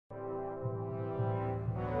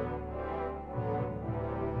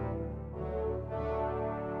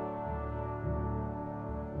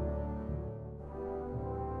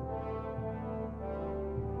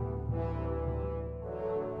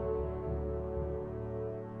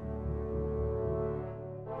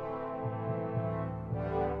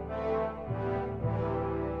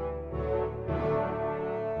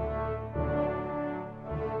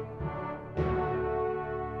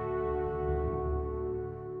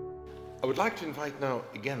I would like to invite now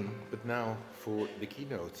again, but now for the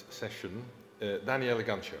keynote session, Daniele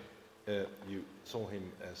Ganser. You saw him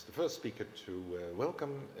as the first speaker to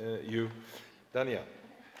welcome you. Daniele,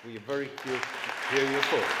 we are very curious to hear your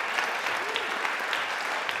thoughts.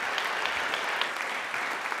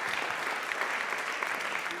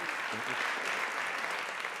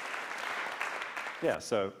 Yeah,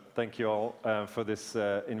 so thank you all for this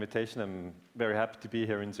invitation. I'm very happy to be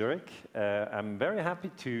here in Zurich. I'm very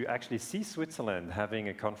happy to actually see Switzerland having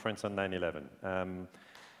a conference on 9/11.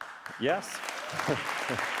 Yes.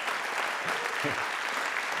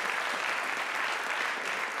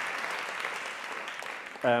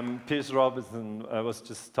 Piers Robertson was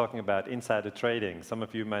just talking about insider trading. Some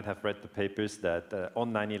of you might have read the papers that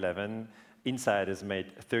on 9/11, insiders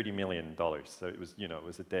made $30 million. So it was, it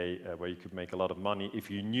was a day where you could make a lot of money if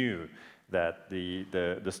you knew that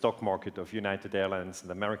the stock market of United Airlines and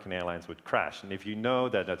American Airlines would crash. And if you know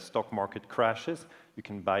that the stock market crashes, you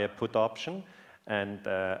can buy a put option and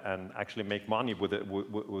actually make money with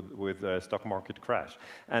a stock market crash.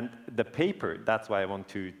 And the paper, that's why I want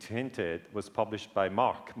to hint it, was published by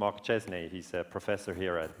Mark Chesney. He's a professor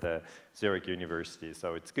here at Zurich University.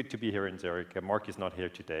 So it's good to be here in Zurich. Mark is not here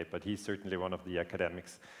today, but he's certainly one of the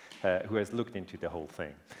academics who has looked into the whole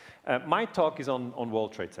thing. My talk is on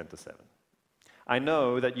World Trade Center 7. I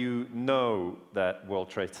know that you know that World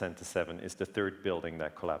Trade Center 7 is the third building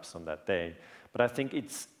that collapsed on that day, but I think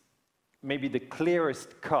it's maybe the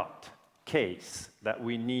clearest cut case that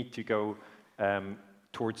we need to go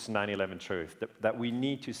towards 9/11 truth, that we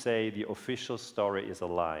need to say the official story is a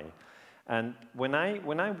lie. And when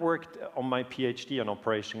I worked on my PhD on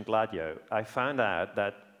Operation Gladio, I found out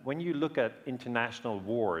that when you look at international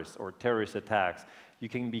wars or terrorist attacks, you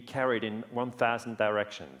can be carried in 1,000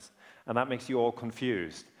 directions, and that makes you all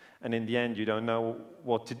confused. And in the end, you don't know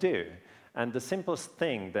what to do. And the simplest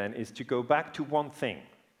thing then is to go back to one thing,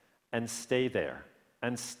 and stay there,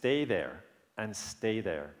 and stay there, and stay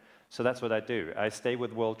there. So that's what I do. I stay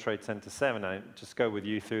with World Trade Center 7. I just go with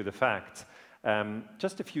you through the facts.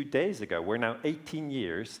 Just a few days ago, we're now 18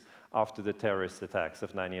 years after the terrorist attacks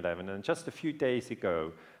of 9/11, and just a few days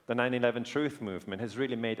ago, the 9/11 Truth movement has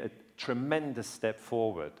really made a tremendous step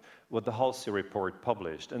forward with the Halsey report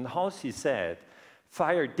published. And Halsey said,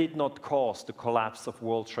 fire did not cause the collapse of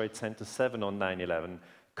World Trade Center 7 on 9/11,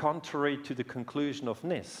 contrary to the conclusion of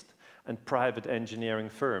NIST and private engineering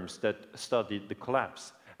firms that studied the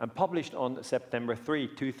collapse, and published on September 3,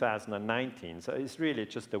 2019, so it's really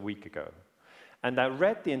just a week ago. And I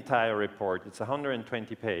read the entire report. It's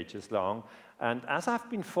 120 pages long, and as I've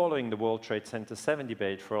been following the World Trade Center 7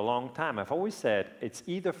 debate for a long time, I've always said it's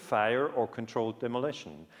either fire or controlled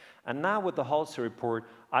demolition. And now with the Halsey report,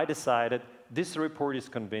 I decided this report is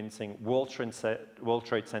convincing. World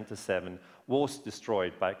Trade Center 7 was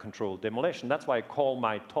destroyed by controlled demolition. That's why I call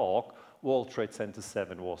my talk, World Trade Center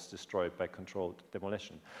 7 was destroyed by controlled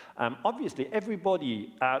demolition. Obviously,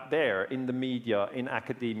 everybody out there in the media, in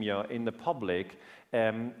academia, in the public,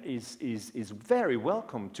 is very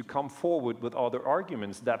welcome to come forward with other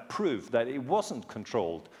arguments that prove that it wasn't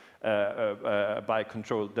controlled by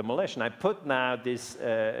controlled demolition. I put now this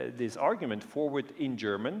argument forward in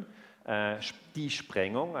German, Die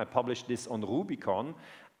Sprengung. I published this on Rubicon,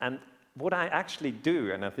 and what I actually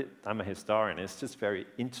do, and I'm a historian, it's just very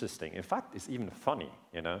interesting. In fact, it's even funny,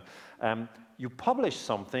 You publish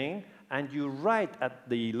something, and you write at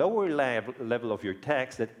the lower level of your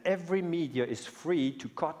text that every media is free to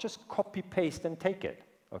just copy, paste, and take it,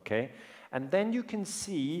 okay? And then you can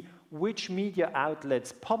see which media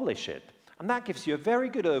outlets publish it. And that gives you a very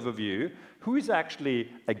good overview who is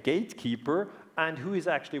actually a gatekeeper and who is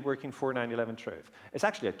actually working for 9/11 Truth. It's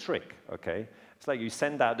actually a trick, okay? It's like you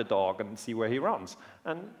send out the dog and see where he runs.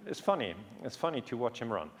 And it's funny. It's funny to watch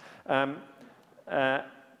him run.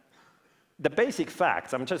 The basic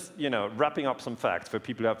facts, I'm just, wrapping up some facts for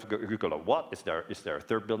people who have to Google, what? Is there a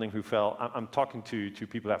third building who fell? I'm talking to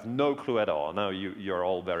people who have no clue at all. Now you're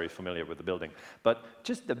all very familiar with the building. But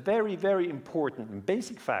just the very, very important and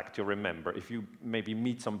basic fact to remember, if you maybe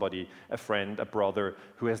meet somebody, a friend, a brother,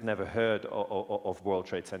 who has never heard of World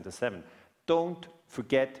Trade Center 7, don't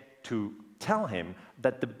forget to tell him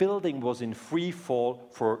that the building was in free fall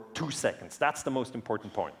for 2 seconds. That's the most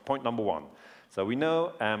important point. Point number one. So we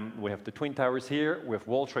know we have the Twin Towers here, we have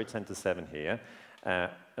World Trade Center 7 here.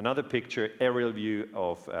 Another picture, aerial view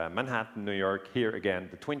of Manhattan, New York. Here again,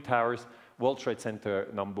 the Twin Towers, World Trade Center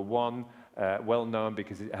number 1, well known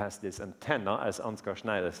because it has this antenna, as Jörg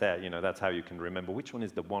Schneider said, that's how you can remember which one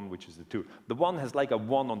is the 1, which is the 2. The 1 has like a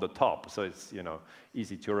 1 on the top, so it's,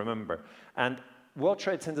 easy to remember. And World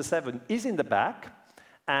Trade Center 7 is in the back,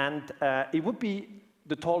 and it would be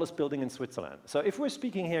the tallest building in Switzerland. So if we're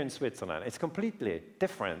speaking here in Switzerland, it's completely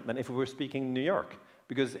different than if we were speaking in New York.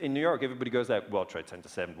 Because in New York, everybody goes like, World Trade Center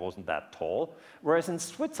 7 wasn't that tall. Whereas in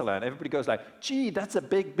Switzerland, everybody goes like, gee, that's a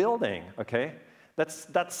big building, okay? That's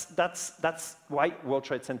why World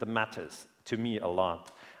Trade Center matters to me a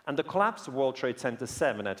lot. And the collapse of World Trade Center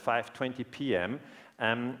 7 at 5:20 p.m.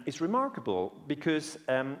 Is remarkable because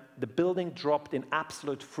the building dropped in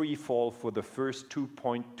absolute free fall for the first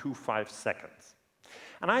 2.25 seconds.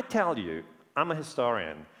 And I tell you, I'm a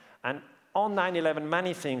historian, and on 9/11,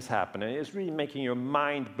 many things happen, and it's really making your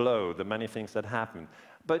mind blow, the many things that happen.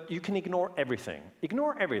 But you can ignore everything.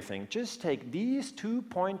 Ignore everything. Just take these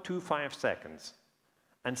 2.25 seconds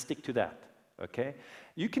and stick to that, okay?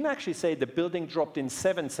 You can actually say the building dropped in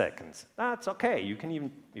 7 seconds. That's okay. You can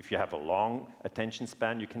even, if you have a long attention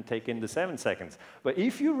span, you can take in the 7 seconds. But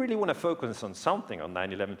if you really want to focus on something on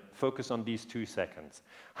 9/11, focus on these 2 seconds.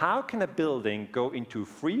 How can a building go into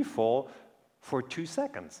free fall for 2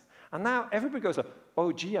 seconds? And now everybody goes,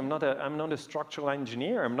 oh, gee, I'm not a structural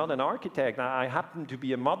engineer, I'm not an architect, I happen to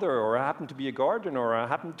be a mother, or I happen to be a gardener, or I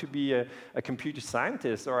happen to be a computer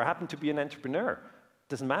scientist, or I happen to be an entrepreneur.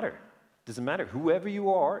 Doesn't matter. Doesn't matter. Whoever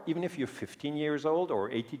you are, even if you're 15 years old or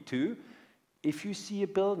 82, if you see a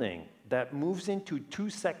building that moves into 2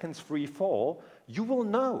 seconds free fall, you will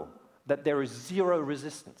know that there is zero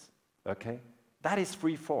resistance, okay? That is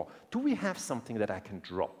free fall. Do we have something that I can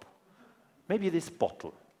drop? Maybe this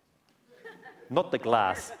bottle. Not the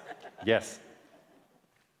glass. Yes.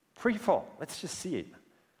 Free fall. Let's just see it.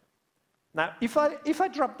 Now, if I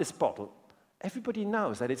drop this bottle, everybody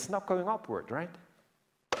knows that it's not going upward, right?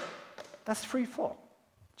 That's free fall.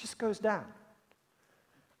 It just goes down.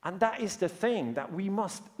 And that is the thing that we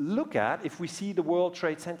must look at if we see the World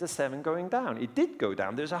Trade Center 7 going down. It did go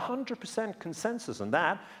down. There's 100% consensus on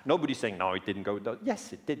that. Nobody's saying, no, it didn't go down.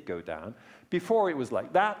 Yes, it did go down. Before it was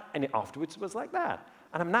like that, and afterwards it was like that.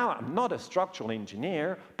 And I'm not a structural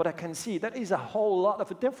engineer, but I can see that is a whole lot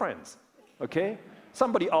of a difference, okay?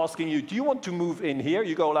 Somebody asking you, do you want to move in here?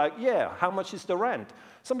 You go like, yeah, how much is the rent?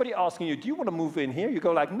 Somebody asking you, do you want to move in here? You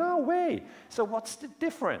go like, no way. So what's the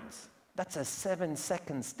difference? That's a 7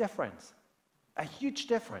 seconds difference, a huge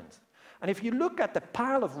difference. And if you look at the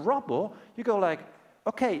pile of rubble, you go like,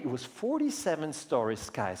 okay, it was 47-story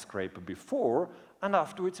skyscraper before, and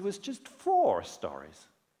afterwards it was just 4 stories.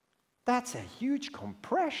 That's a huge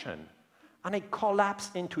compression, and it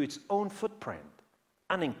collapsed into its own footprint.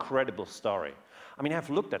 An incredible story. I mean, I've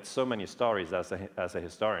looked at so many stories as a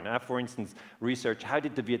historian. I have, for instance, researched how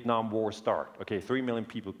did the Vietnam War start? Okay, 3 million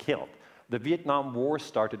people killed. The Vietnam War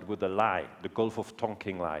started with a lie, the Gulf of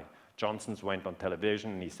Tonkin lie. Johnson's went on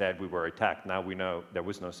television and he said we were attacked. Now we know there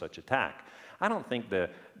was no such attack. I don't think the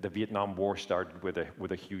Vietnam War started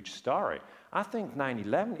with a huge story. I think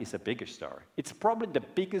 9/11 is a bigger story. It's probably the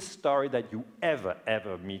biggest story that you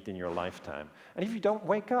ever meet in your lifetime. And if you don't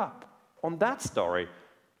wake up on that story,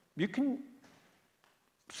 you can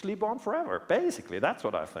sleep on forever. Basically, that's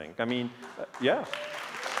what I think. I mean, yeah.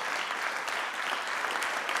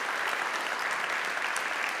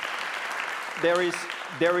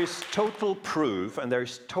 There is total proof and there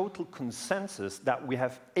is total consensus that we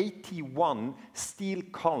have 81 steel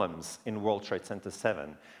columns in World Trade Center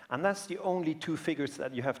 7. And that's the only 2 figures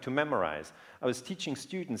that you have to memorize. I was teaching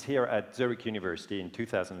students here at Zurich University in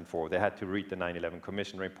 2004. They had to read the 9/11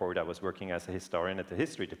 Commission report. I was working as a historian at the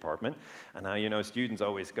history department. And now, you know, students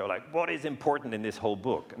always go like, what is important in this whole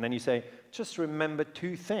book? And then you say, just remember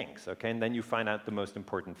 2 things, okay? And then you find out the most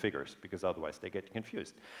important figures, because otherwise they get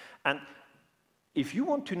confused. And if you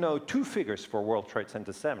want to know 2 figures for World Trade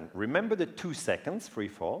Center 7, remember the 2 seconds free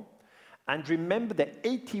fall, and remember the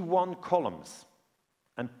 81 columns,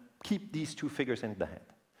 and keep these 2 figures in the head.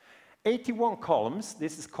 81 columns,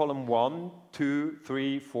 this is column 1, 2,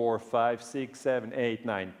 3, 4, 5, 6, 7, 8,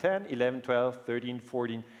 9, 10, 11, 12, 13,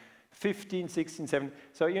 14, 15, 16, 17.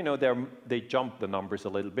 So, you know, they jump the numbers a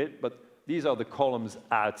little bit, but these are the columns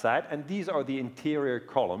outside, and these are the interior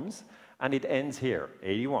columns, and it ends here,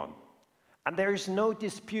 81. And there is no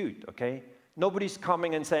dispute, okay? Nobody's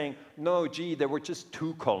coming and saying, no, gee, there were just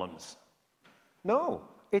 2 columns. No,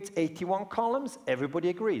 it's 81 columns, everybody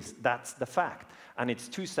agrees. That's the fact. And it's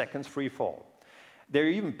 2 seconds free fall. There are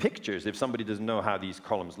even pictures, if somebody doesn't know how these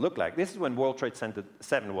columns look like. This is when World Trade Center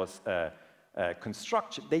 7 was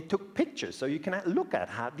construction. They took pictures, so you can look at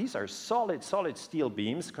how these are solid steel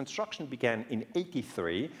beams. Construction began in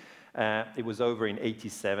 '83. It was over in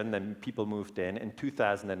 '87, then people moved in. In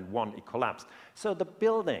 2001, it collapsed. So the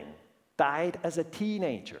building died as a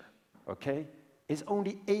teenager, okay? It's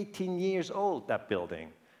only 18 years old, that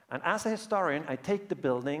building. And as a historian, I take the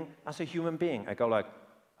building as a human being. I go like,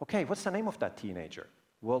 okay, what's the name of that teenager?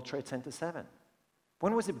 World Trade Center 7.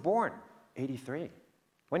 When was it born? 83.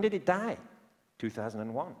 When did it die?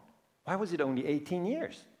 2001. Why was it only 18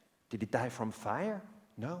 years? Did it die from fire?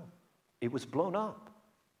 No. It was blown up.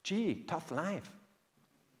 Gee, tough life.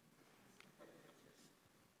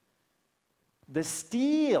 The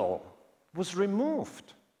steel was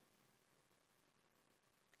removed.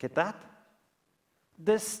 Get that?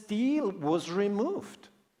 The steel was removed.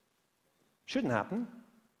 Shouldn't happen.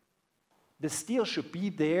 The steel should be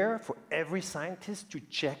there for every scientist to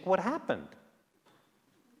check what happened.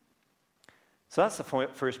 So that's the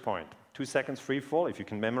first point. 2 seconds free fall, if you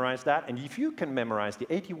can memorize that. And if you can memorize the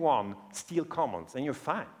 81 steel commons, then you're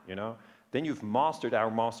fine, you know. Then you've mastered our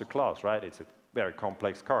master class, right? It's a very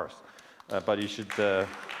complex course. But you should,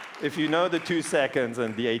 if you know the 2 seconds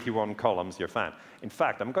and the 81 columns, you're fine. In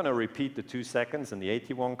fact, I'm going to repeat the 2 seconds and the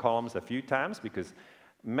 81 columns a few times because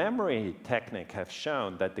memory technique have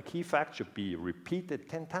shown that the key fact should be repeated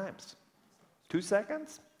 10 times. 2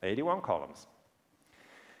 seconds, 81 columns.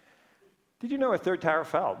 Did you know a third tower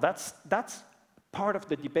fell? That's part of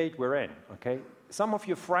the debate we're in, okay? Some of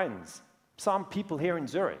your friends, some people here in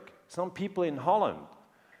Zurich, some people in Holland.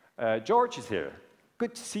 George is here.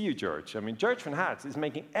 Good to see you, George. I mean, George van Hats is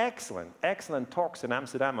making excellent talks in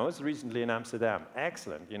Amsterdam. I was recently in Amsterdam.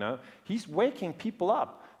 Excellent, you know. He's waking people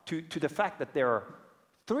up to the fact that there are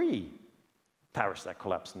 3 towers that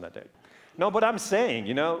collapsed on that day. No, but I'm saying,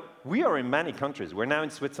 you know, we are in many countries. We're now in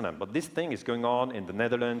Switzerland, but this thing is going on in the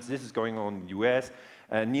Netherlands. This is going on in the US.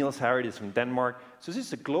 Niels Harriet is from Denmark. So this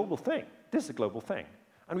is a global thing. This is a global thing.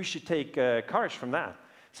 And we should take courage from that.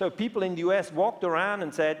 So people in the US walked around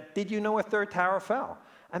and said, did you know a third tower fell?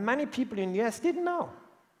 And many people in the US didn't know.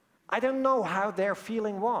 I don't know how their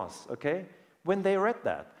feeling was, okay, when they read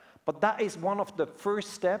that. But that is one of the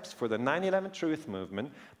first steps for the 9/11 truth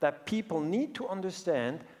movement, that people need to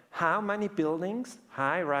understand how many buildings,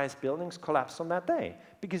 high-rise buildings, collapsed on that day.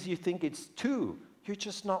 Because you think it's 2, you're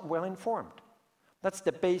just not well informed. That's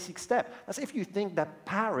the basic step. As if you think that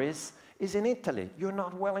Paris is in Italy, you're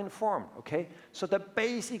not well informed, okay? So the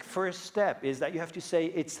basic first step is that you have to say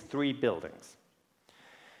it's 3 buildings.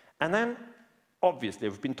 And then, obviously,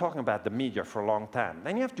 we've been talking about the media for a long time.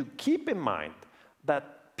 Then you have to keep in mind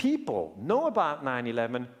that people know about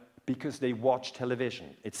 9/11 because they watch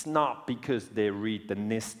television. It's not because they read the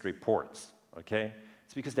NIST reports, okay?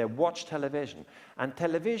 It's because they watch television. And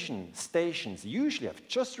television stations usually have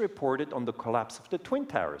just reported on the collapse of the Twin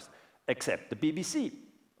Towers, except the BBC,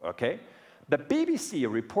 okay? The BBC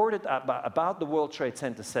reported about the World Trade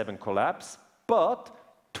Center 7 collapse, but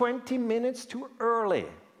 20 minutes too early.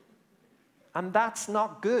 And that's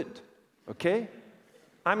not good, okay?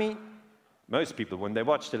 I mean, most people, when they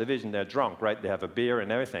watch television, they're drunk, right? They have a beer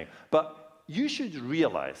and everything. But you should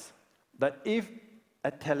realize that if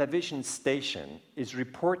a television station is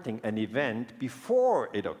reporting an event before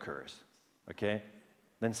it occurs, okay,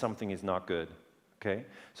 then something is not good, okay?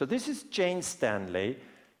 So this is Jane Stanley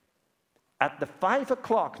at the 5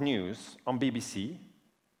 o'clock news on BBC,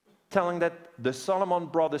 telling that the Solomon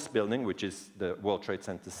Brothers building, which is the World Trade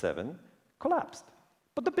Center 7, collapsed.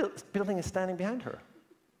 But the building is standing behind her.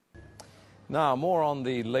 Now, more on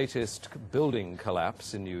the latest building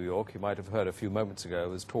collapse in New York. You might have heard a few moments ago, I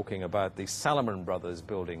was talking about the Salomon Brothers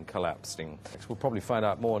building collapsing. We'll probably find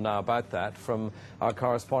out more now about that from our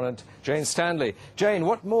correspondent, Jane Stanley. Jane,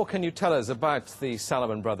 what more can you tell us about the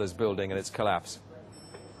Salomon Brothers building and its collapse?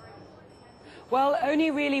 Well,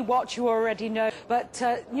 only really what you already know. But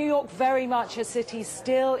New York, very much a city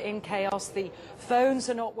still in chaos. The phones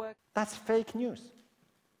are not working. That's fake news.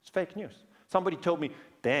 It's fake news. Somebody told me,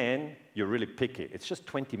 Dan, you're really picky. It's just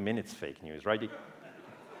 20 minutes fake news, right?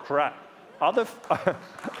 Crap. Other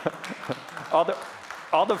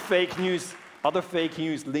fake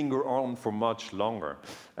news linger on for much longer.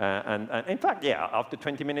 And in fact, yeah, after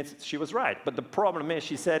 20 minutes, she was right. But the problem is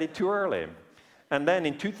she said it too early. And then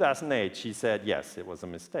in 2008, she said, yes, it was a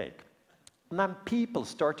mistake. And then people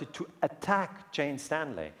started to attack Jane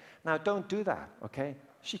Stanley. Now, don't do that, okay?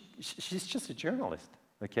 She's just a journalist,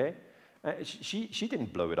 okay? She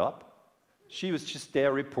didn't blow it up. She was just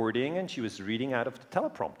there reporting, and she was reading out of the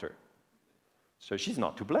teleprompter. So she's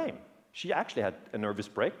not to blame. She actually had a nervous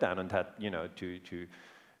breakdown and had, you know, to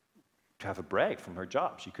have a break from her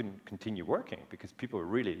job. She couldn't continue working because people were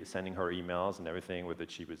really sending her emails and everything with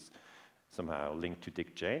that she was somehow linked to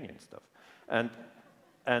Dick Cheney and stuff.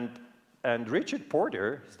 And Richard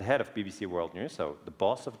Porter is the head of BBC World News, so the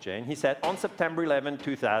boss of Jane. He said, on September 11,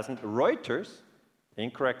 2000, Reuters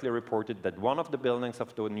incorrectly reported that one of the buildings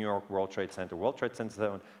of the New York World Trade Center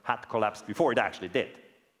 7, had collapsed before it actually did.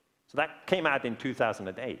 So that came out in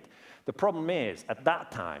 2008. The problem is, at that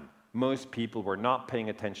time, most people were not paying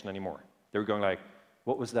attention anymore. They were going like,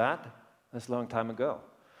 what was that? That's a long time ago.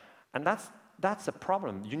 And that's a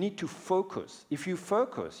problem. You need to focus. If you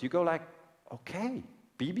focus, you go like, okay,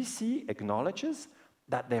 BBC acknowledges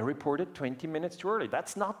that they reported 20 minutes too early.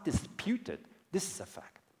 That's not disputed. This is a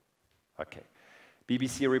fact. Okay,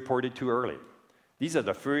 BBC reported too early. These are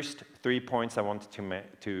the first 3 points I wanted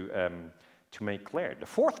to make clear. The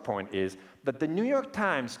fourth point is that the New York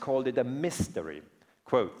Times called it a mystery.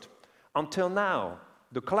 Quote, until now,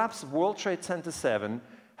 the collapse of World Trade Center 7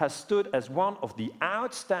 has stood as one of the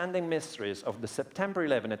outstanding mysteries of the September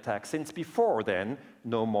 11 attack, since before then,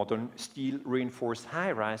 no modern steel-reinforced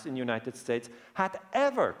high-rise in the United States had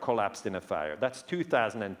ever collapsed in a fire. That's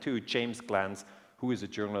 2002, James Glantz, who is a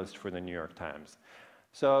journalist for the New York Times.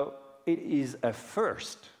 So it is a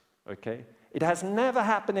first, okay? It has never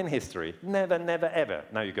happened in history, never, never, ever.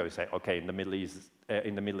 Now you go say, okay, in the Middle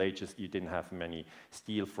Ages, you didn't have many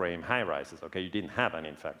steel frame high-rises. Okay, you didn't have any,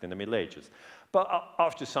 in fact, in the Middle Ages. But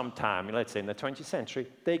after some time, let's say in the 20th century,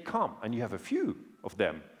 they come, and you have a few of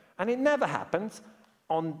them. And it never happens.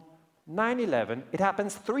 On 9/11, it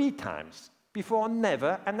happens 3 times. Before,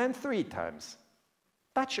 never, and then 3 times.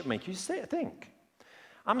 That should make you think.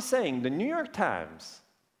 I'm saying the New York Times,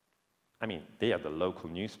 I mean, they are the local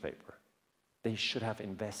newspaper. They should have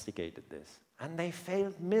investigated this. And they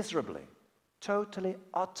failed miserably. Totally,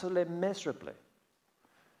 utterly miserably.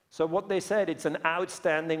 So what they said, it's an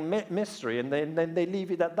outstanding mystery, and then they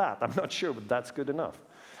leave it at that. I'm not sure, but that's good enough.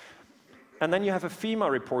 And then you have a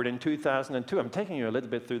FEMA report in 2002. I'm taking you a little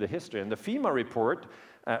bit through the history. And the FEMA report,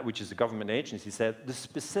 which is a government agency, said the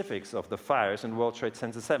specifics of the fires in World Trade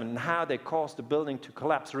Center 7 and how they caused the building to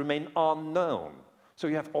collapse remain unknown. So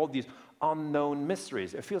you have all these unknown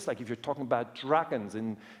mysteries. It feels like if you're talking about dragons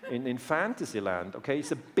in Fantasyland, okay?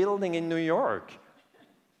 It's a building in New York.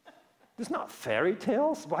 It's not fairy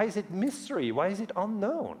tales. Why is it mystery? Why is it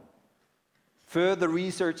unknown? Further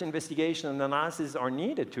research, investigation, and analysis are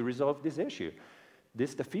needed to resolve this issue.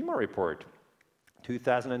 This is the FEMA report,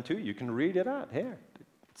 2002. You can read it out here.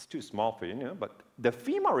 It's too small for you, but the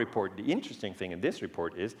FEMA report, the interesting thing in this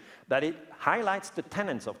report is that it highlights the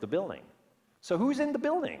tenants of the building. So who's in the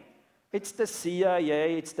building? It's the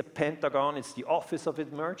CIA, it's the Pentagon, it's the Office of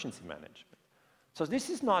Emergency Management. So this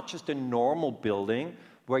is not just a normal building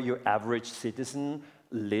where your average citizen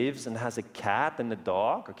lives and has a cat and a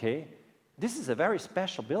dog, okay? This is a very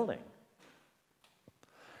special building.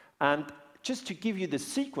 And just to give you the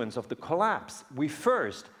sequence of the collapse, we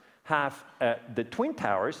first have the Twin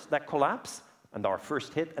Towers that collapse and are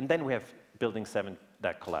first hit, and then we have Building 7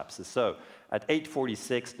 that collapses. So at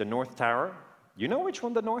 8:46, the North Tower. You know which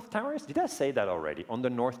one the North Tower is? Did I say that already? On the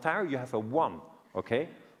North Tower, you have a 1, okay?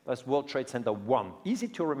 That's World Trade Center 1. Easy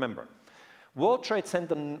to remember. World Trade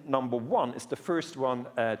Center number 1 is the first one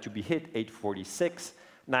to be hit, 8:46.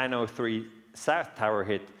 9:03, South Tower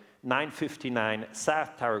hit. 9:59,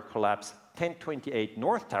 South Tower collapse. 10:28,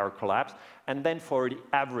 North Tower collapse. And then for the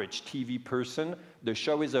average TV person, the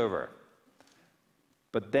show is over.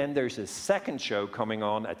 But then there's a second show coming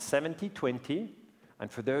on at 70:20.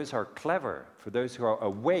 And for those who are clever, for those who are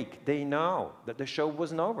awake, they know that the show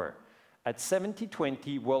wasn't over. At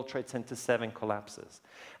 70:20, World Trade Center 7 collapses.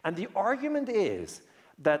 And the argument is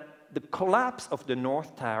that the collapse of the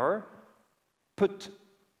North Tower put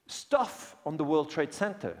stuff on the World Trade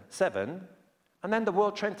Center 7, and then the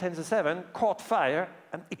World Trade Center 7 caught fire,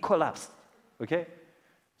 and it collapsed, okay?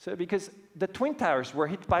 So because the Twin Towers were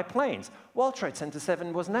hit by planes. World Trade Center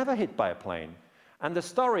 7 was never hit by a plane. And the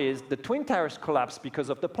story is the Twin Towers collapsed because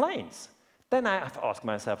of the planes. Then I have to ask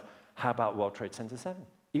myself, how about World Trade Center 7?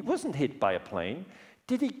 It wasn't hit by a plane.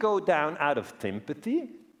 Did it go down out of sympathy?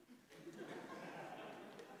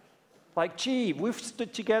 Like, gee, we've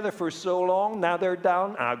stood together for so long, now they're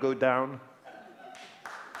down, I'll go down.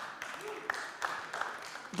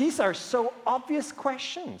 These are so obvious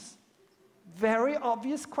questions. Very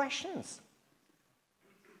obvious questions.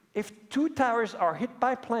 If 2 towers are hit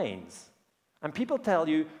by planes, and people tell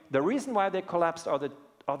you the reason why they collapsed are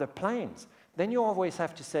the planes, then you always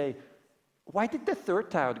have to say, why did the 3rd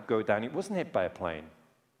tower go down? It wasn't hit by a plane.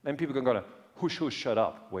 Then people can go, hush, hush, shut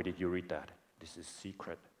up. Where did you read that? This is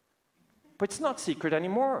secret. But it's not secret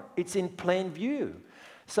anymore. It's in plain view.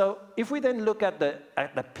 So if we then look at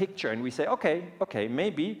the picture and we say, okay,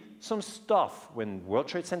 maybe some stuff when World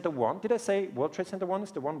Trade Center 1, did I say World Trade Center 1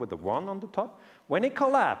 is the one with the 1 on the top? When it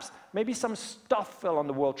collapsed, maybe some stuff fell on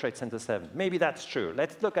the World Trade Center 7. Maybe that's true.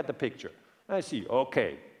 Let's look at the picture. I see,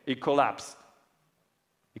 okay, it collapsed.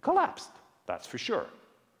 It collapsed, that's for sure.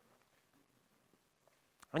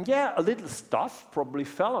 And yeah, a little stuff probably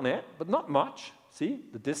fell on it, but not much. See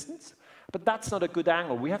the distance? But that's not a good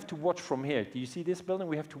angle. We have to watch from here. Do you see this building?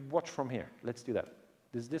 We have to watch from here. Let's do that.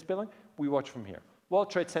 This building, we watch from here. World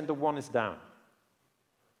Trade Center 1 is down.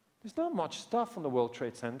 There's not much stuff on the World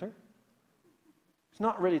Trade Center. It's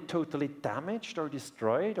not really totally damaged or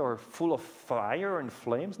destroyed or full of fire and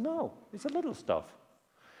flames. No, it's a little stuff.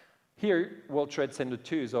 Here, World Trade Center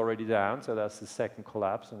 2 is already down, so that's the second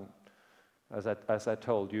collapse. And as I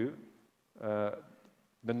told you,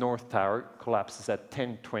 the North Tower collapses at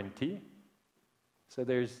 10:20. So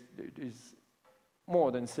there's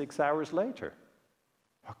more than 6 hours later.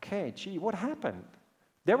 Okay, gee, what happened?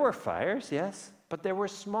 There were fires, yes, but they were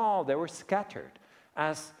small, they were scattered.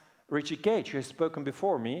 As Richard Gage, who has spoken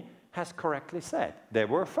before me, has correctly said, there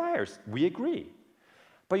were fires, we agree.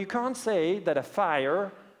 But you can't say that a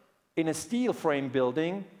fire in a steel frame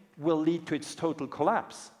building will lead to its total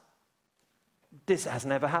collapse. This has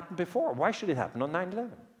never happened before. Why should it happen on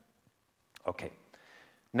 9/11? Okay,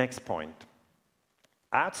 next point.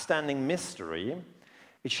 Outstanding mystery.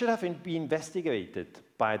 It should have been investigated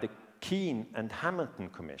by the Keene and Hamilton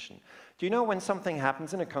Commission. Do you know when something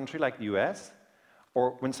happens in a country like the US,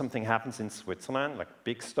 or when something happens in Switzerland, like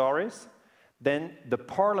big stories, then the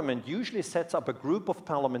parliament usually sets up a group of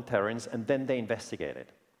parliamentarians and then they investigate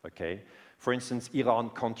it, okay? For instance,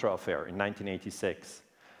 Iran-Contra affair in 1986.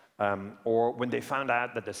 Or when they found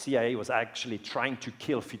out that the CIA was actually trying to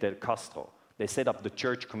kill Fidel Castro, they set up the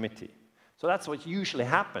Church Committee. So that's what usually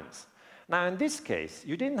happens. Now, in this case,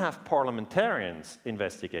 you didn't have parliamentarians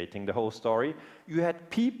investigating the whole story. You had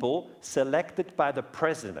people selected by the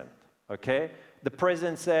president, okay? The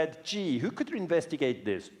president said, gee, who could investigate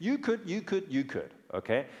this? You could, you could, you could,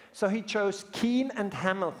 okay? So he chose Keene and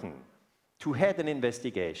Hamilton to head an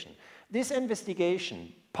investigation. This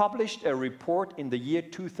investigation published a report in the year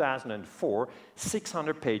 2004,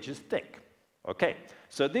 600 pages thick. Okay,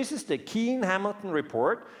 so this is the Keene-Hamilton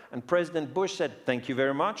report, and President Bush said, thank you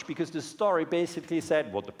very much, because the story basically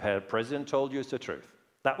said what the president told you is the truth.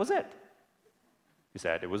 That was it. He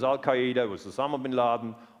said it was Al-Qaeda, it was Osama bin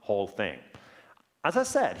Laden, whole thing. As I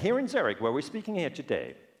said, here in Zurich, where we're speaking here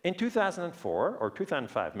today, in 2004, or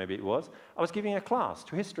 2005 maybe it was, I was giving a class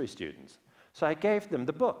to history students. So I gave them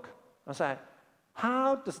the book. I said,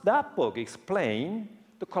 how does that book explain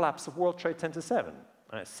the collapse of World Trade Center 7?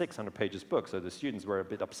 A 600 pages book, so the students were a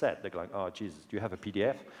bit upset. They're like, oh, Jesus, do you have a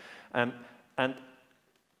PDF? And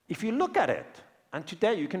if you look at it, and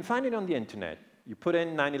today you can find it on the internet, you put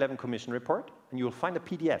in 9/11 Commission report, and you'll find a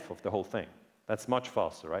PDF of the whole thing. That's much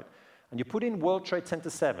faster, right? And you put in World Trade Center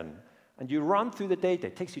 7, and you run through the data.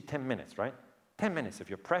 It takes you 10 minutes, right? 10 minutes of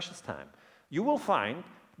your precious time. You will find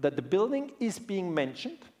that the building is being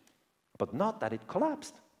mentioned, but not that it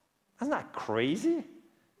collapsed. Isn't that crazy?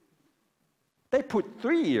 They put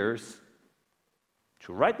 3 years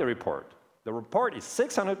to write the report. The report is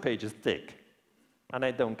 600 pages thick, and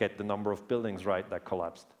I don't get the number of buildings right that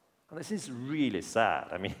collapsed. And this is really sad.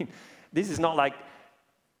 I mean, this is not like,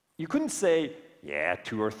 you couldn't say, yeah,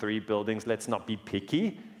 2 or 3 buildings, let's not be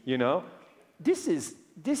picky, you know? This is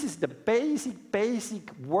the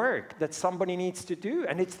basic work that somebody needs to do,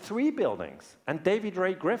 and it's 3 buildings. And David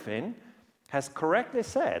Ray Griffin has correctly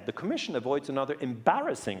said the Commission avoids another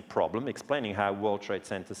embarrassing problem, explaining how World Trade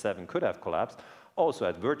Center 7 could have collapsed, also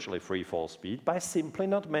at virtually free fall speed, by simply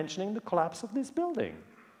not mentioning the collapse of this building.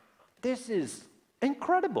 This is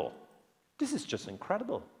incredible. This is just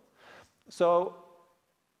incredible. So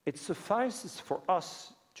it suffices for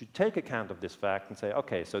us to take account of this fact and say,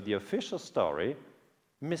 okay, so the official story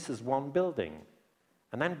misses 1 building.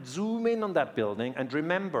 And then zoom in on that building and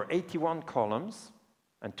remember 81 columns,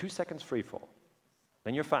 and 2 seconds free fall.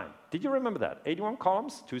 Then you're fine. Did you remember that? 81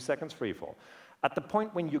 columns, 2 seconds free fall. At the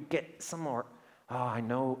point when you get some more, oh, I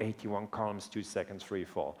know 81 columns, 2 seconds free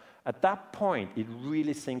fall. At that point, it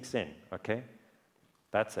really sinks in, okay?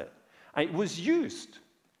 That's it. And it was used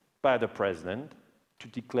by the president to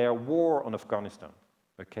declare war on Afghanistan,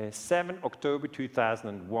 okay? 7 October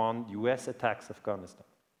 2001, US attacks Afghanistan.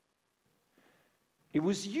 It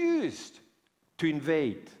was used to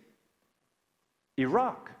invade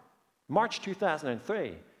Iraq, March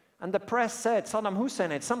 2003, and the press said Saddam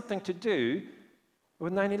Hussein had something to do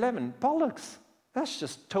with 9/11. Bollocks. That's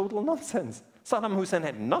just total nonsense. Saddam Hussein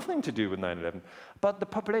had nothing to do with 9/11, but the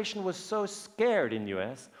population was so scared in the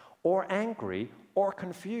US, or angry, or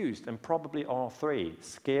confused, and probably all 3,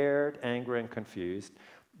 scared, angry, and confused,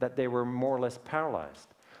 that they were more or less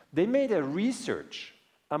paralyzed. They made a research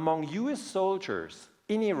among US soldiers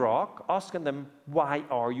in Iraq, asking them, why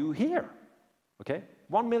are you here? Okay?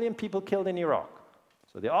 1 million people killed in Iraq.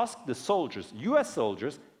 So they asked the soldiers, US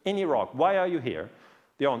soldiers in Iraq, why are you here?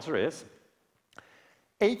 The answer is,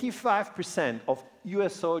 85% of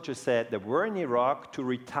US soldiers said they were in Iraq to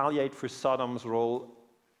retaliate for Saddam's role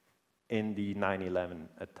in the 9/11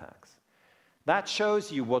 attacks. That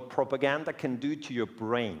shows you what propaganda can do to your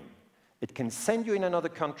brain. It can send you in another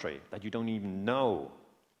country that you don't even know,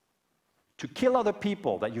 to kill other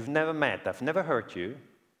people that you've never met, that have never hurt you,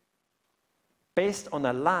 based on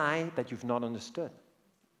a lie that you've not understood.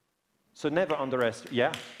 So never underestimate,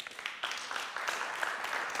 yeah?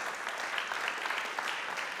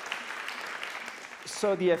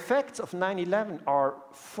 So the effects of 9/11 are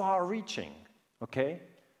far-reaching, okay?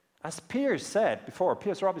 As Piers said before,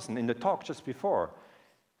 Piers Robinson in the talk just before,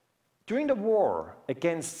 during the war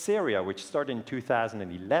against Syria, which started in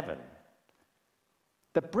 2011,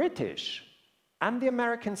 the British and the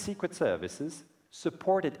American Secret Services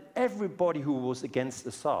supported everybody who was against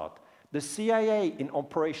Assad. The CIA in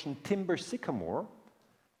Operation Timber Sycamore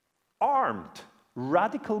armed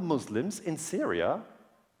radical Muslims in Syria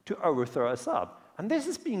to overthrow Assad. And this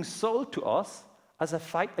is being sold to us as a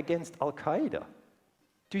fight against Al-Qaeda.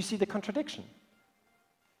 Do you see the contradiction?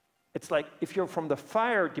 It's like if you're from the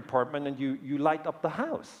fire department and you light up the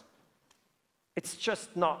house. It's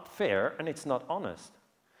just not fair and it's not honest.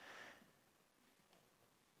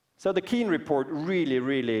 So the Keane report really,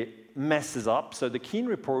 really messes up. So the Keane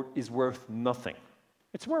report is worth nothing.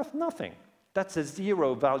 It's worth nothing. That's a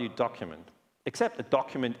zero-value document, except a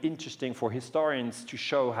document interesting for historians to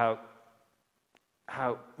show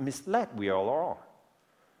how misled we all are.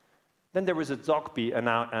 Then there was a Zogby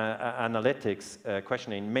analytics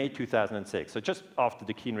question in May 2006. So just after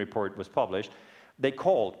the Keane report was published, they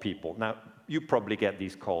called people. Now, you probably get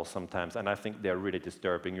these calls sometimes, and I think they're really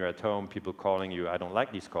disturbing. You're at home, people calling you. I don't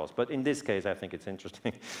like these calls. But in this case, I think it's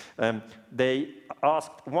interesting. They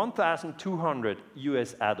asked 1,200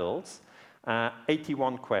 US adults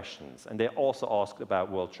 81 questions, and they also asked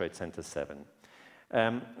about World Trade Center 7.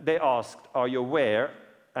 They asked, are you aware?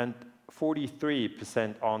 And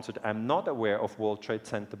 43% answered, I'm not aware of World Trade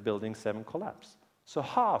Center Building 7 collapse. So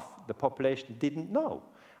half the population didn't know.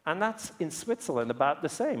 And that's in Switzerland about the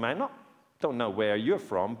same. I don't know where you're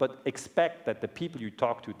from, but expect that the people you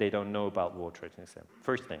talk to, they don't know about World Trade Center 7.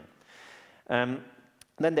 First thing.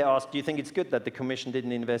 Then they asked, do you think it's good that the Commission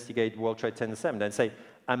didn't investigate World Trade Center 7? Then say,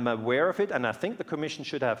 I'm aware of it, and I think the Commission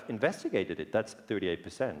should have investigated it. That's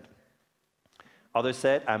 38%. Others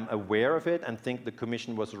said, I'm aware of it and think the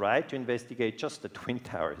Commission was right to investigate just the Twin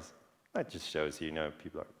Towers. That just shows you,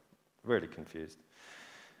 people are really confused.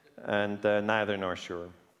 And neither nor sure.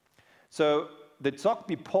 So the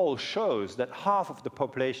Zogby poll shows that half of the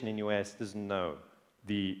population in the US doesn't know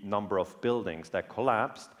the number of buildings that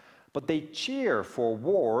collapsed, but they cheer for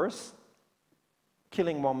wars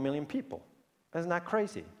killing 1 million people. Isn't that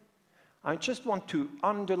crazy? I just want to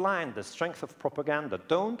underline the strength of propaganda.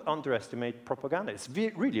 Don't underestimate propaganda. It's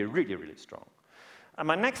really, really, really strong. And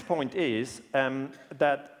my next point is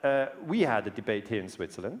that we had a debate here in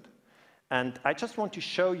Switzerland, and I just want to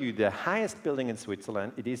show you the highest building in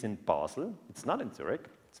Switzerland. It is in Basel. It's not in Zurich.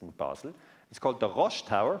 It's in Basel. It's called the Roche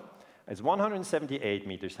Tower. It's 178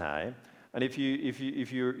 meters high. And if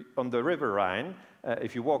you're on the River Rhine,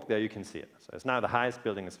 if you walk there, you can see it. So it's now the highest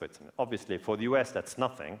building in Switzerland. Obviously, for the US, that's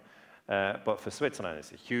nothing. But for Switzerland,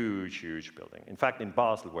 it's a huge, huge building. In fact, in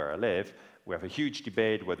Basel, where I live, we have a huge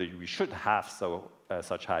debate whether we should have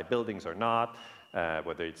such high buildings or not,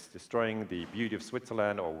 whether it's destroying the beauty of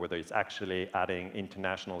Switzerland or whether it's actually adding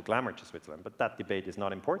international glamour to Switzerland. But that debate is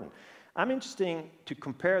not important. I'm interested to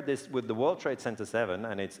compare this with the World Trade Center 7,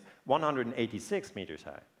 and it's 186 meters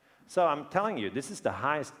high. So I'm telling you, this is the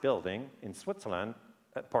highest building in Switzerland,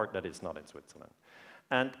 a part that is not in Switzerland.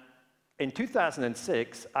 And in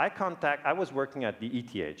 2006, I was working at the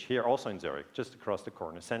ETH, here also in Zurich, just across the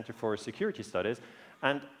corner, Center for Security Studies.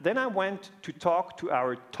 And then I went to talk to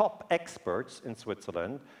our top experts in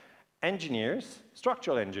Switzerland, engineers,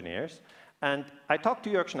 structural engineers, and I talked to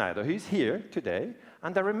Jörg Schneider, who's here today,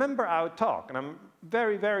 and I remember our talk, and I'm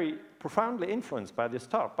very, very profoundly influenced by this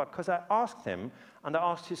talk, because I asked him, and I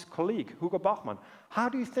asked his colleague, Hugo Bachmann, how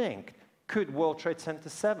do you think could World Trade Center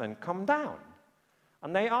 7 come down?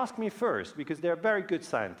 And they asked me first, because they're very good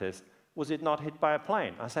scientists, was it not hit by a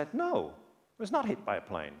plane? I said, no, it was not hit by a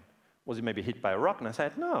plane. Was it maybe hit by a rock? And I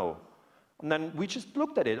said, no. And then we just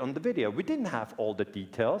looked at it on the video. We didn't have all the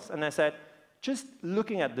details. And I said, just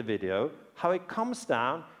looking at the video, how it comes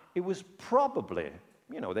down, it was probably,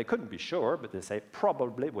 they couldn't be sure, but they say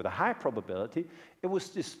probably, with a high probability, it was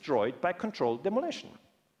destroyed by controlled demolition.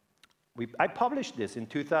 I published this in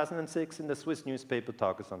 2006 in the Swiss newspaper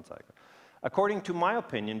Tages-Anzeiger. According to my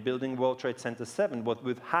opinion, building World Trade Center 7 was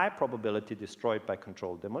with high probability destroyed by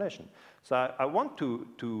controlled demolition. So I want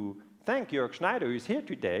to thank Jörg Schneider, who's here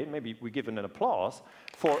today. Maybe we give him an applause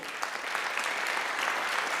for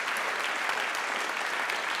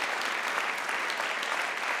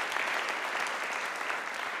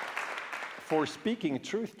speaking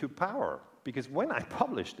truth to power. Because when I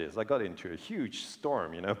published this, I got into a huge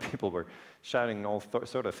storm. You know, people were shouting all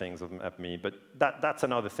sort of things at me. But that's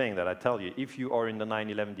another thing that I tell you. If you are in the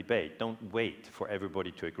 9/11 debate, don't wait for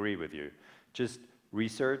everybody to agree with you. Just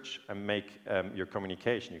research and make your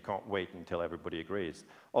communication. You can't wait until everybody agrees.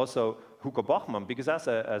 Also, Hugo Bachmann, because as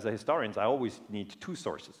a historian, I always need two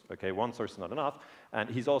sources. Okay, one source is not enough. And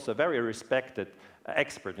he's also a very respected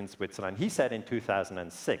expert in Switzerland. He said in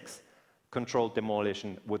 2006, controlled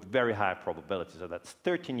demolition with very high probability, so that's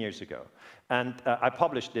 13 years ago. And I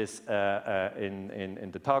published this in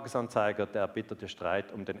the Tages-Anzeiger, der erbitterte Streit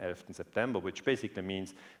den 11. September, which basically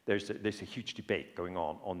means there's a huge debate going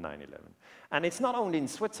on 9/11. And it's not only in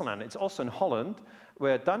Switzerland, it's also in Holland,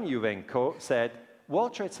 where Daniele Ganser said,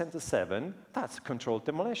 World Trade Center 7, that's controlled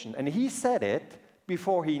demolition. And he said it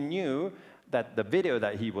before he knew that the video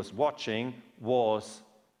that he was watching was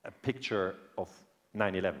a picture of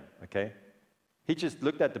 9/11, okay? He just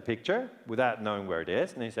looked at the picture without knowing where it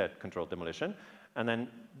is, and he said, controlled demolition. And then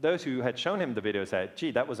those who had shown him the video said,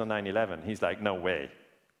 gee, that was on 9/11. He's like, no way.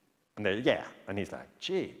 And they, yeah. And he's like,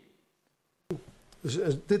 gee.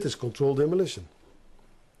 Dus dit is controlled demolition.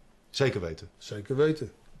 Zeker weten. Zeker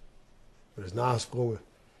weten. Er is nagesprongen.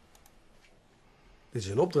 Dit is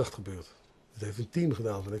in opdracht gebeurd. Dit heeft een team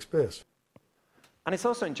gedaan van experts. And it's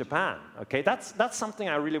also in Japan, okay? That's something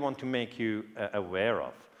I really want to make you aware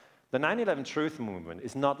of. The 9/11 truth movement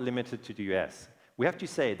is not limited to the US. We have to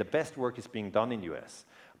say the best work is being done in the US.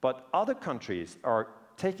 But other countries are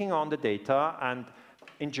taking on the data, and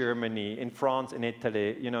in Germany, in France, in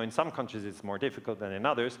Italy, you know, in some countries it's more difficult than in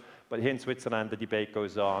others, but here in Switzerland the debate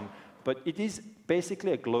goes on. But it is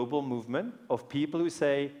basically a global movement of people who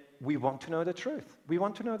say, we want to know the truth. We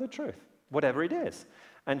want to know the truth, whatever it is.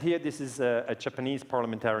 And here, this is a Japanese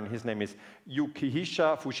parliamentarian. His name is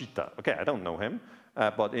Yukihisa Fushita. Okay, I don't know him,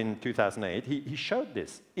 but in 2008, he showed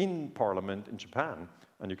this in parliament in Japan,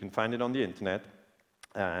 and you can find it on the internet.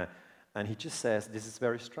 And he just says, this is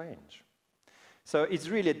very strange. So it's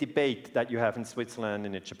really a debate that you have in Switzerland,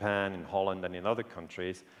 and in Japan, in Holland, and in other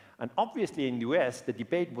countries. And obviously, in the US, the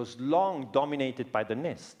debate was long dominated by the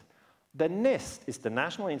NIST. The NIST is the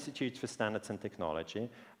National Institute for Standards and Technology,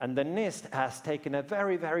 and the NIST has taken a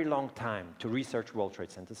very, very long time to research World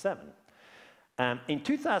Trade Center 7. In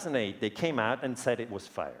 2008, they came out and said it was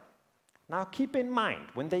fire. Now, keep in mind,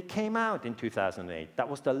 when they came out in 2008, that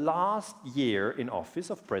was the last year in office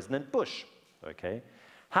of President Bush, okay?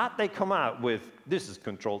 Had they come out with, this is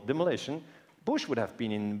controlled demolition, Bush would have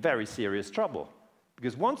been in very serious trouble.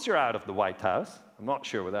 Because once you're out of the White House, I'm not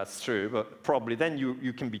sure whether that's true, but probably then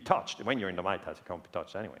you can be touched. When you're in the White House, you can't be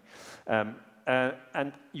touched anyway.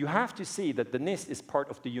 And you have to see that the NIST is part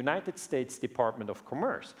of the United States Department of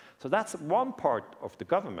Commerce. So that's one part of the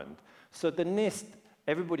government. So the NIST,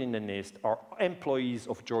 everybody in the NIST are employees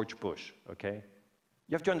of George Bush, okay?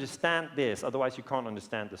 You have to understand this, otherwise you can't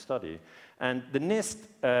understand the study. And the NIST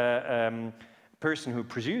person who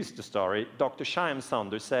produced the story, Dr. Shyam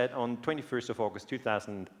Sunder, said on 21st of August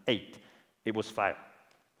 2008, it was fire.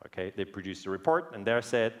 Okay, they produced a report, and there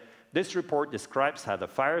said, this report describes how the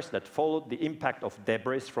fires that followed the impact of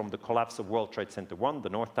debris from the collapse of World Trade Center 1, the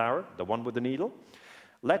North Tower, the one with the needle,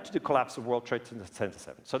 led to the collapse of World Trade Center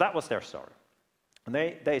 7. So that was their story. And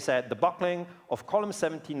they said the buckling of column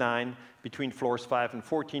 79 between floors 5 and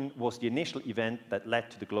 14 was the initial event that led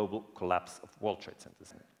to the global collapse of World Trade Center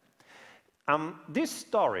 7. This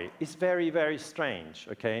story is very, very strange,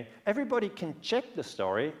 okay? Everybody can check the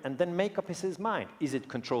story and then make up his mind. Is it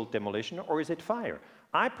controlled demolition or is it fire?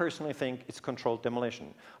 I personally think it's controlled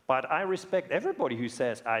demolition. But I respect everybody who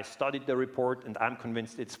says, I studied the report and I'm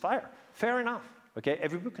convinced it's fire. Fair enough, okay?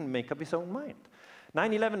 Everybody can make up his own mind.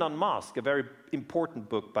 9/11 Unmasked, a very important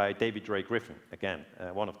book by David Ray Griffin, again,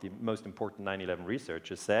 one of the most important 9/11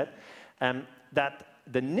 researchers, said that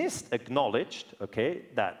the NIST acknowledged, okay,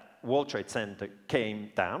 that World Trade Center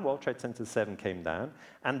came down, World Trade Center 7 came down,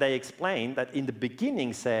 and they explained that in the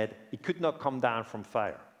beginning said it could not come down from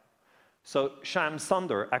fire. So Shyam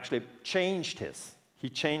Sunder actually changed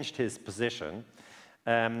his position.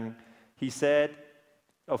 He said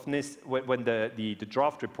of NIST, when the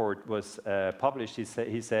draft report was published,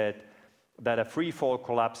 he said that a free fall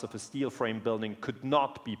collapse of a steel frame building could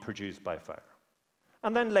not be produced by fire.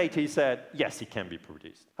 And then later he said, yes, it can be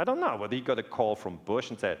produced. I don't know whether he got a call from Bush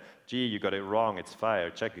and said, gee, you got it wrong, it's fire,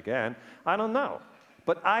 check again. I don't know.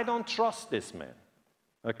 But I don't trust this man,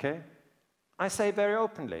 okay? I say very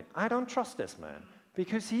openly, I don't trust this man.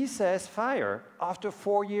 because he says fire after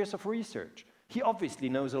 4 years of research. He obviously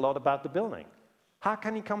knows a lot about the building. How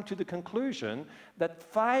can he come to the conclusion that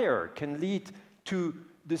fire can lead to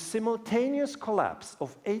the simultaneous collapse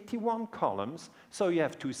of 81 columns, so you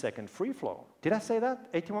have 2-second free flow? Did I say that?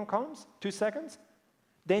 81 columns? 2 seconds?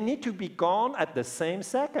 They need to be gone at the same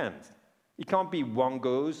second. It can't be one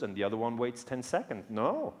goes and the other one waits 10 seconds.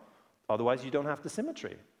 No. Otherwise, you don't have the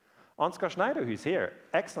symmetry. Ansgar Schneider, who's here,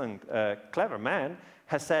 excellent, clever man,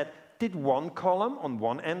 has said, did one column on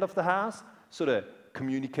one end of the house sort of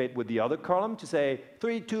communicate with the other column to say,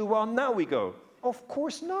 3, 2, 1, now we go? Of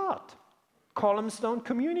course not. Columns don't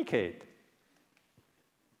communicate.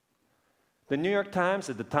 The New York Times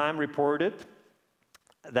at the time reported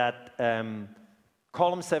that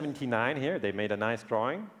column 79 here, they made a nice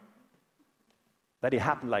drawing, that it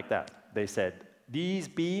happened like that. They said, these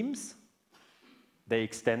beams, they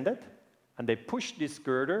extended, and they pushed this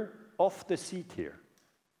girder off the seat here.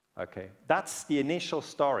 Okay, that's the initial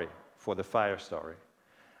story for the fire story.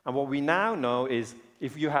 And what we now know is,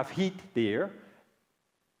 if you have heat there,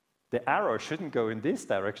 the arrow shouldn't go in this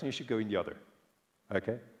direction, it should go in the other.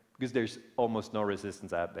 Okay, because there's almost no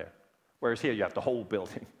resistance out there. Whereas here, you have the whole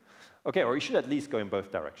building. Okay, or you should at least go in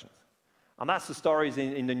both directions. And that's the stories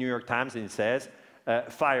in the New York Times, and it says,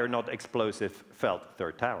 fire not explosive felt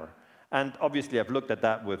third tower. And obviously, I've looked at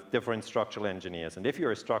that with different structural engineers. And if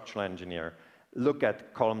you're a structural engineer, look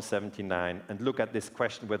at column 79 and look at this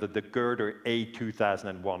question whether the girder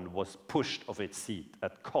A2001 was pushed off its seat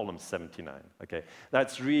at column 79. Okay,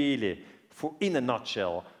 that's really, in a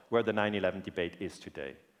nutshell, where the 9/11 debate is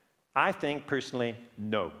today. I think, personally,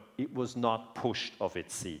 no, it was not pushed off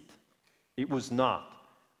its seat. It was not.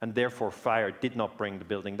 And therefore, fire did not bring the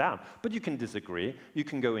building down. But you can disagree. You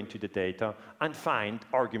can go into the data and find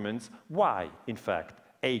arguments why, in fact,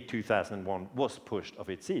 A2001 was pushed off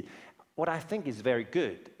its seat. What I think is very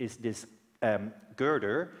good is this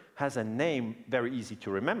girder has a name very easy to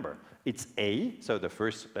remember. It's A, so the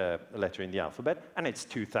first letter in the alphabet, and it's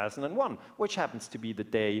 2001, which happens to be the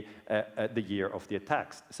day, the year of the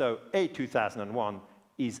attacks. So A2001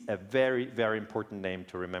 is a very, very important name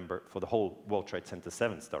to remember for the whole World Trade Center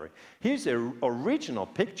 7 story. Here's an original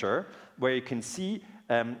picture where you can see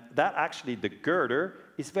that actually the girder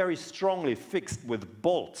is very strongly fixed with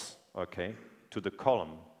bolts, okay, to the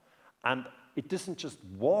column. And it doesn't just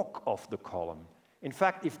walk off the column. In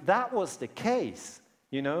fact, if that was the case,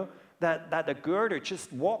 you know, that a girder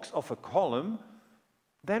just walks off a column,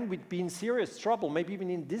 then we'd be in serious trouble, maybe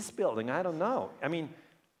even in this building, I don't know. I mean,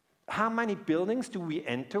 how many buildings do we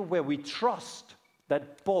enter where we trust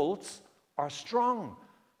that bolts are strong,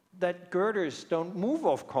 that girders don't move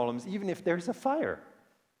off columns even if there's a fire?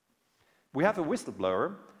 We have a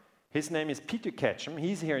whistleblower. His name is Peter Ketchum.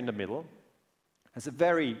 He's here in the middle. He's a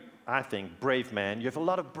very, I think, brave man. You have a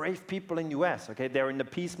lot of brave people in the US, okay? They're in the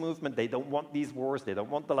peace movement. They don't want these wars. They don't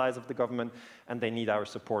want the lies of the government. And they need our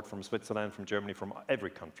support from Switzerland, from Germany, from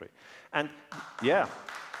every country. And, yeah.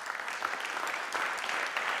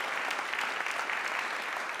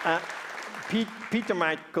 Peter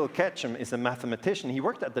Michael Ketchum is a mathematician. He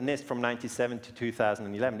worked at the NIST from 1997 to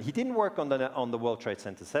 2011. He didn't work on the World Trade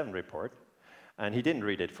Center 7 report, and he didn't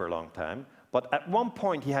read it for a long time. But at one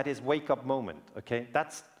point, he had his wake-up moment, okay?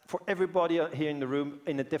 That's for everybody here in the room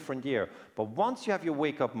in a different year. But once you have your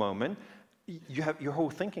wake-up moment, you have your whole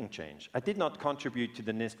thinking change. I did not contribute to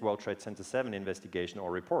the NIST World Trade Center 7 investigation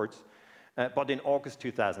or reports, but in August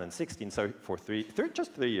 2016, so for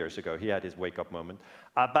just 3 years ago, he had his wake-up moment.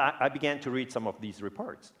 I began to read some of these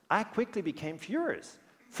reports. I quickly became furious.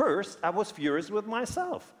 First, I was furious with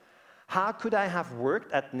myself. How could I have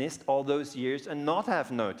worked at NIST all those years and not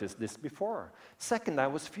have noticed this before? Second, I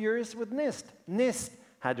was furious with NIST. NIST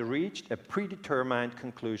had reached a predetermined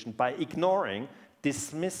conclusion by ignoring,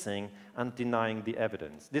 dismissing, and denying the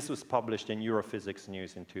evidence. This was published in Europhysics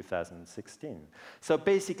News in 2016. So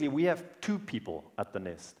basically, we have two people at the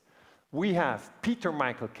NIST. We have Peter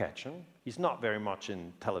Michael Ketchum. He's not very much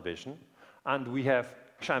in television. And we have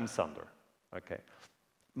Sham Sunder. Okay.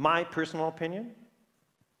 My personal opinion,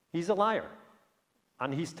 he's a liar.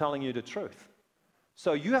 And he's telling you the truth.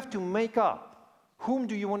 So you have to make up whom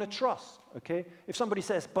do you want to trust. Okay? If somebody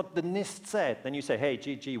says, but the NIST said, then you say, hey,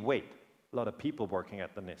 gee, wait. A lot of people working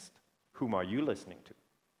at the NIST. Whom are you listening to?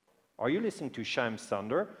 Are you listening to Sham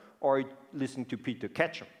Sunder or are you listening to Peter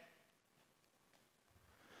Ketchum?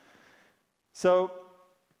 So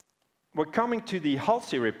we're coming to the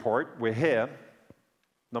Halsey report. We're here,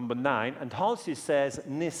 number 9, and Halsey says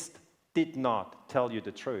NIST did not tell you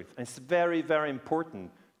the truth. And it's very, very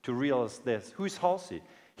important to realize this. Who's Halsey?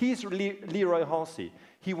 He's Leroy Halsey.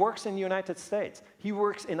 He works in the United States. He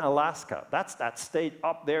works in Alaska. That's that state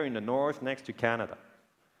up there in the north next to Canada.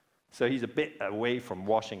 So he's a bit away from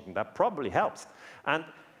Washington. That probably helps. And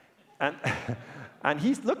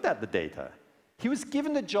he's looked at the data. He was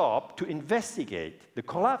given the job to investigate the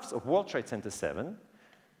collapse of World Trade Center 7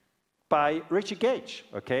 by Richard Gage,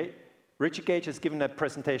 okay? Richard Gage has given a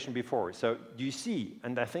presentation before. So you see,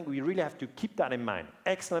 and I think we really have to keep that in mind,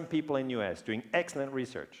 excellent people in the US doing excellent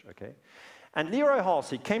research, okay? And Leroy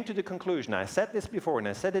Halsey came to the conclusion, I said this before and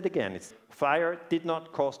I said it again, it's fire did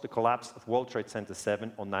not cause the collapse of World Trade Center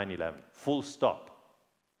 7 on 9/11, full stop.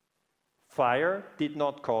 Fire did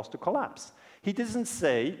not cause the collapse. He doesn't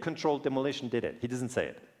say controlled demolition did it. He doesn't say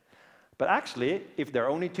it. But actually, if there are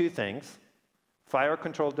only two things, fire,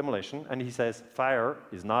 controlled demolition, and he says fire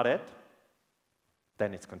is not it,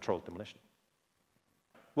 then it's controlled demolition.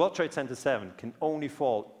 World Trade Center 7 can only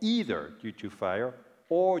fall either due to fire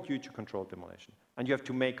or due to controlled demolition. And you have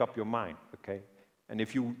to make up your mind, okay? And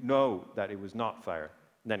if you know that it was not fire,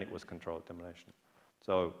 then it was controlled demolition.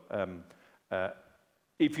 So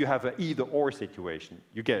if you have an either-or situation,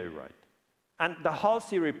 you get it right. And the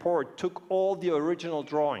Halsey report took all the original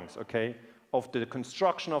drawings, okay, of the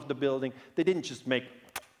construction of the building. They didn't just make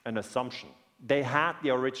an assumption. They had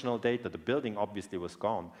the original data. The building obviously was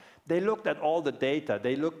gone. They looked at all the data.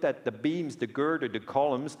 They looked at the beams, the girder, the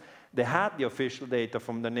columns. They had the official data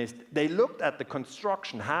from the NIST. They looked at the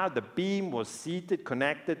construction, how the beam was seated,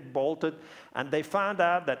 connected, bolted, and they found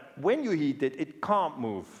out that when you heat it, it can't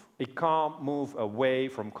move. It can't move away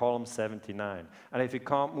from column 79. And if it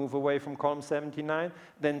can't move away from column 79,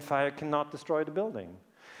 then fire cannot destroy the building.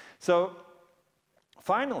 So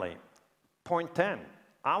finally, point 10.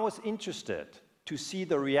 I was interested to see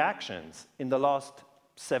the reactions in the last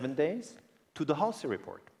 7 days to the Halsey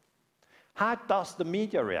report. How does the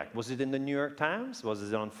media react? Was it in the New York Times? Was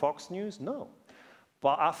it on Fox News? No.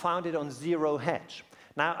 But I found it on Zero Hedge.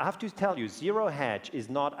 Now, I have to tell you, Zero Hedge is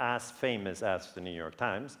not as famous as the New York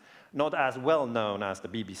Times, not as well known as the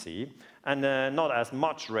BBC, and not as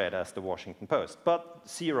much read as the Washington Post. But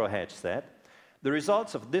Zero Hedge said, the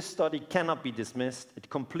results of this study cannot be dismissed. It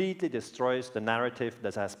completely destroys the narrative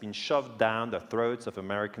that has been shoved down the throats of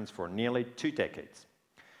Americans for nearly 2 decades.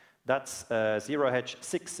 That's Zero Hedge,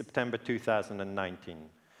 6 September 2019.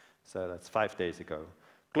 So that's 5 days ago.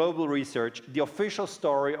 Global research, the official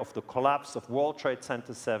story of the collapse of World Trade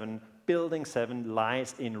Center 7, Building 7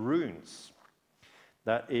 lies in ruins.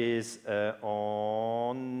 That is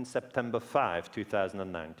on September 5,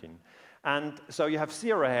 2019. And so you have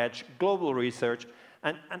Zero Hedge, global research,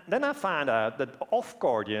 and then I found out that Off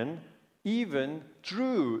Guardian even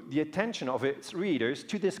drew the attention of its readers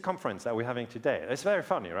to this conference that we're having today. It's very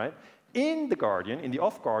funny, right? In the Guardian, in the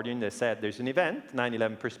Off Guardian, they said there's an event,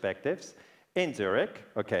 9/11 Perspectives, in Zurich,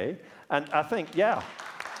 okay, and I think, yeah.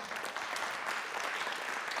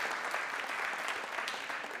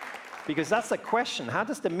 Because that's a question, how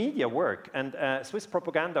does the media work? And Swiss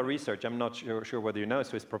Propaganda Research, I'm not sure whether you know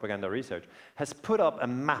Swiss Propaganda Research, has put up a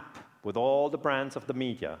map with all the brands of the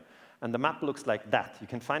media. And the map looks like that. You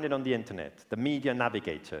can find it on the internet, the Media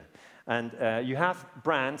Navigator. And you have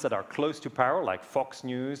brands that are close to power, like Fox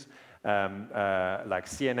News, like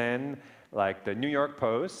CNN, like the New York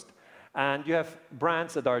Post. And you have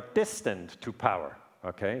brands that are distant to power.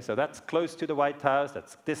 Okay, so that's close to the White House,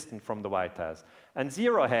 that's distant from the White House. And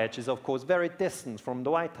Zero Hedge is, of course, very distant from the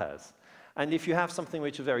White House. And if you have something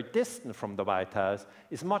which is very distant from the White House,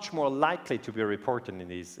 it's much more likely to be reported in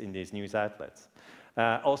these news outlets.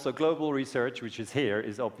 Also, global research, which is here,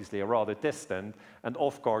 is obviously rather distant, and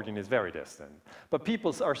Off Guardian is very distant. But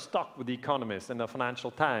people are stuck with The Economist and the Financial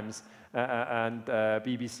Times and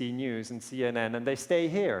BBC News and CNN, and they stay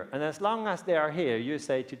here. And as long as they are here,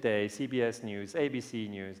 USA Today, CBS News, ABC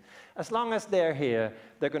News, as long as they're here,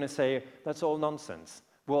 they're going to say, that's all nonsense.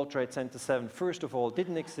 World Trade Center 7, first of all,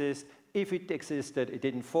 didn't exist. If it existed, it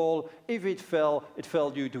didn't fall. If it fell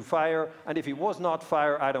due to fire. And if it was not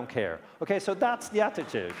fire, I don't care. Okay, so that's the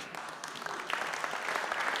attitude.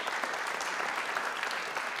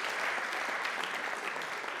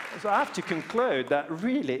 So I have to conclude that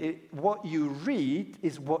really what you read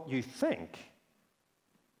is what you think.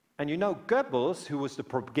 And you know, Goebbels, who was the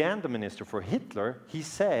propaganda minister for Hitler, he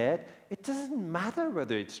said, it doesn't matter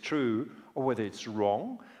whether it's true or whether it's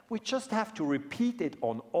wrong. We just have to repeat it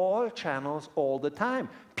on all channels all the time.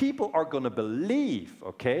 People are going to believe,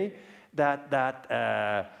 okay, that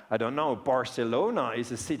I don't know, Barcelona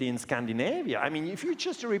is a city in Scandinavia. I mean, if you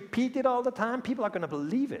just repeat it all the time, people are going to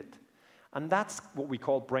believe it. And that's what we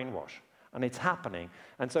call brainwash. And it's happening.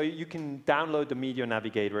 And so you can download the Media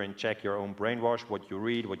Navigator and check your own brainwash, what you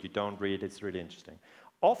read, what you don't read. It's really interesting.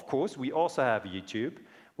 Of course, we also have YouTube.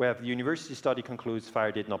 We have the university study concludes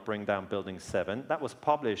fire did not bring down building 7. That was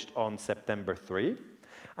published on September 3.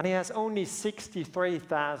 And it has only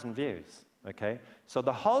 63,000 views. Okay? So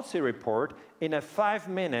the Halsey report in a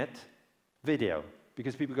 5-minute video.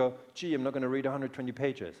 Because people go, gee, I'm not going to read 120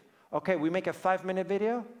 pages. Okay, we make a 5-minute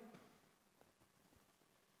video.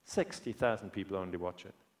 60,000 people only watch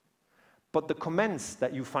it. But the comments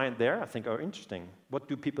that you find there, I think, are interesting. What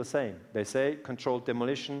do people say? They say, controlled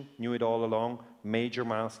demolition, knew it all along, major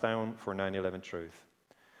milestone for 9/11 truth.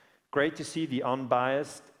 Great to see the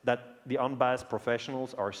unbiased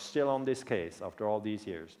professionals are still on this case after all these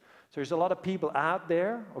years. So there's a lot of people out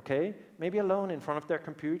there, okay, maybe alone in front of their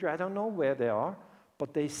computer. I don't know where they are,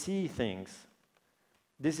 but they see things.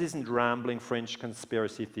 This isn't rambling fringe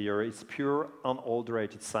conspiracy theory. It's pure,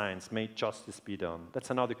 unadulterated science. May justice be done.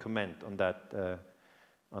 That's another comment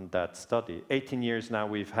on that study. 18 years now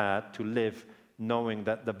we've had to live knowing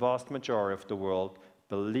that the vast majority of the world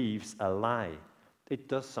believes a lie. It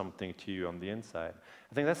does something to you on the inside.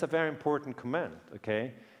 I think that's a very important comment,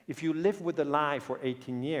 okay? If you live with a lie for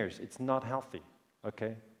 18 years, it's not healthy,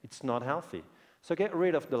 okay? It's not healthy. So get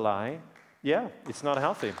rid of the lie. Yeah, it's not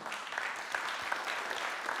healthy.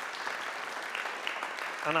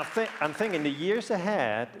 And I think in the years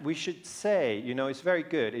ahead, we should say, you know, it's very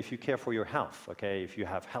good if you care for your health, okay? If you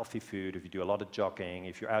have healthy food, if you do a lot of jogging,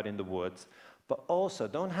 if you're out in the woods, but also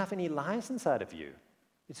don't have any lies inside of you.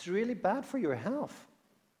 It's really bad for your health.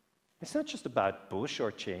 It's not just about Bush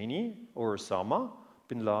or Cheney or Osama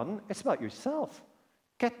bin Laden, it's about yourself.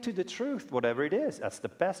 Get to the truth, whatever it is. That's the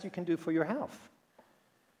best you can do for your health.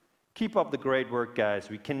 Keep up the great work, guys.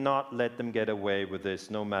 We cannot let them get away with this,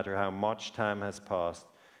 no matter how much time has passed.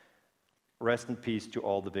 Rest in peace to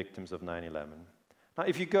all the victims of 9/11. Now,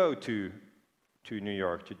 if you go to New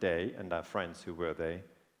York today, and our friends who were there,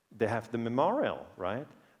 they have the memorial, right?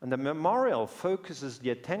 And the memorial focuses the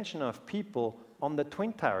attention of people on the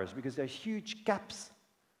Twin Towers because there are huge gaps.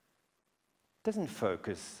 It doesn't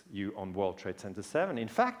focus you on World Trade Center 7. In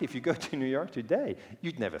fact, if you go to New York today,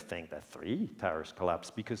 you'd never think that 3 towers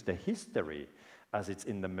collapsed because the history, as it's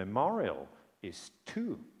in the memorial, is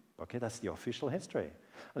 2. Okay, that's the official history.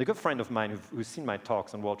 And a good friend of mine who's seen my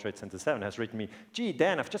talks on World Trade Center 7 has written me, gee,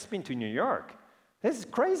 Dan, I've just been to New York. This is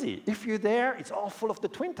crazy. If you're there, it's all full of the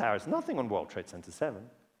Twin Towers, nothing on World Trade Center 7.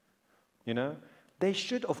 You know? They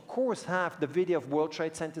should, of course, have the video of World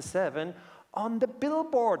Trade Center 7 on the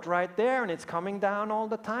billboard right there, and it's coming down all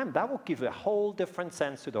the time. That will give a whole different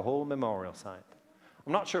sense to the whole memorial site.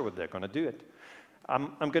 I'm not sure what they're going to do it.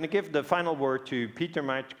 I'm going to give the final word to Peter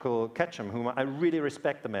Michael Ketchum, whom I really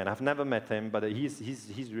respect the man. I've never met him, but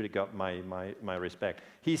he's really got my respect.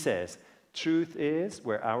 He says, truth is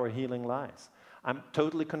where our healing lies. I'm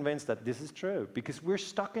totally convinced that this is true, because we're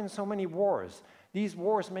stuck in so many wars. These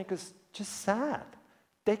wars make us just sad.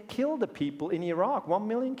 They kill the people in Iraq, 1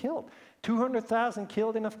 million killed. 200,000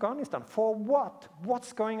 killed in Afghanistan. For what?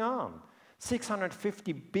 What's going on?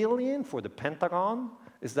 650 billion for the Pentagon?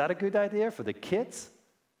 Is that a good idea for the kids?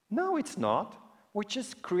 No, it's not. We're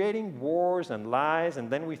just creating wars and lies,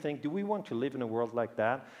 and then we think, do we want to live in a world like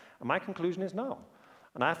that? And my conclusion is no.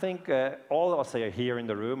 And I think all of us here in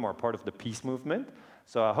the room are part of the peace movement.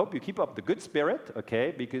 So I hope you keep up the good spirit,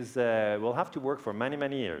 okay, because we'll have to work for many,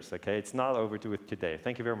 many years, okay? It's not over with today.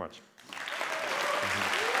 Thank you very much.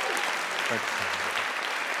 Thanks.